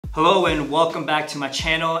Hello and welcome back to my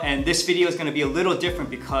channel, and this video is going to be a little different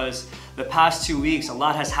because the past 2 weeks a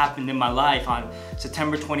lot has happened in my life. On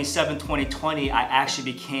September 27, 2020, I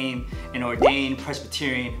actually became an ordained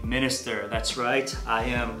Presbyterian minister. That's right, I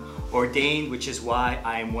am ordained, which is why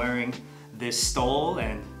I am wearing this stole,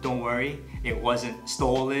 and don't worry, it wasn't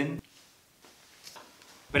stolen.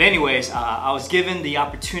 But anyways, I was given the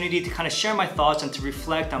opportunity to kind of share my thoughts and to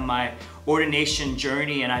reflect on my ordination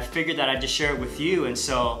journey, and I figured that I'd just share it with you. And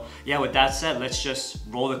so, yeah, with that said, let's just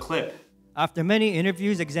roll the clip. After many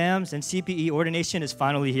interviews, exams, and CPE, ordination is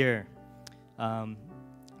finally here. I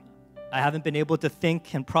haven't been able to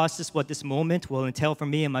think and process what this moment will entail for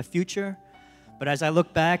me in my future. But as I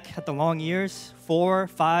look back at the long years, 4,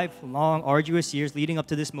 5 long, arduous years leading up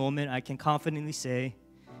to this moment, I can confidently say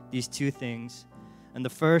these two things. And the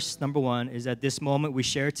first, number one, is that this moment we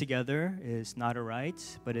share together is not a right,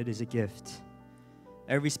 but it is a gift.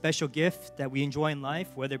 Every special gift that we enjoy in life,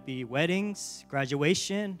 whether it be weddings,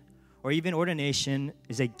 graduation, or even ordination,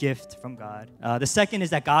 is a gift from God. The second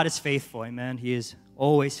is that God is faithful, amen. He is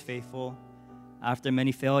always faithful. After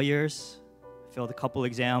many failures, I failed a couple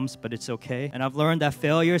exams, but it's okay. And I've learned that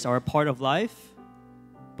failures are a part of life,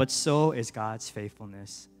 but so is God's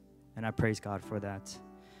faithfulness. And I praise God for that.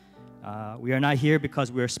 We are not here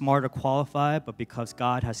because we are smart or qualified, but because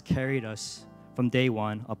God has carried us from day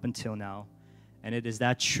one up until now. And it is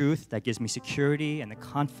that truth that gives me security and the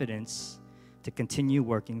confidence to continue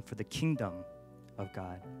working for the kingdom of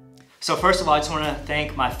God. So first of all, I just want to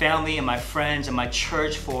thank my family and my friends and my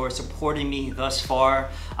church for supporting me thus far.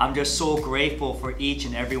 I'm just so grateful for each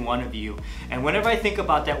and every one of you. And whenever I think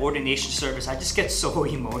about that ordination service, I just get so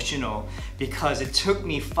emotional because it took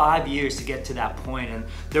me 5 years to get to that point. And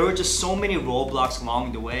there were just so many roadblocks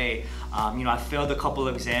along the way. I failed a couple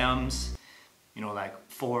of exams, like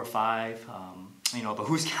 4 or 5, but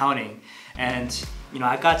who's counting? And,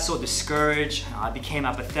 I got so discouraged, I became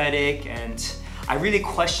apathetic, and I really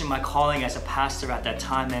questioned my calling as a pastor at that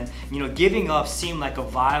time, and giving up seemed like a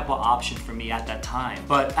viable option for me at that time.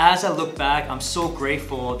 But as I look back, I'm so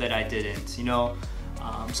grateful that I didn't.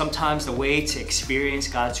 Sometimes the way to experience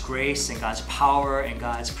God's grace and God's power and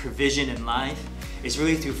God's provision in life is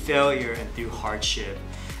really through failure and through hardship.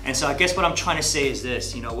 And so I guess what I'm trying to say is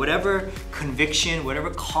this, whatever conviction, whatever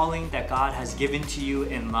calling that God has given to you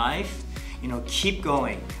in life, keep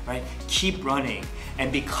going, right? Keep running,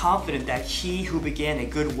 and be confident that He who began a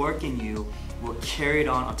good work in you will carry it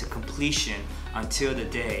on unto completion until the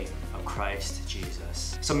day of Christ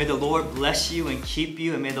Jesus. So may the Lord bless you and keep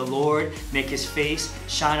you, and may the Lord make His face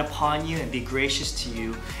shine upon you and be gracious to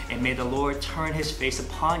you, and may the Lord turn His face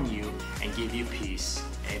upon you and give you peace.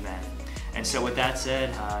 Amen. And so with that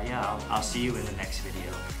said, I'll see you in the next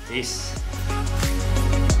video. Peace.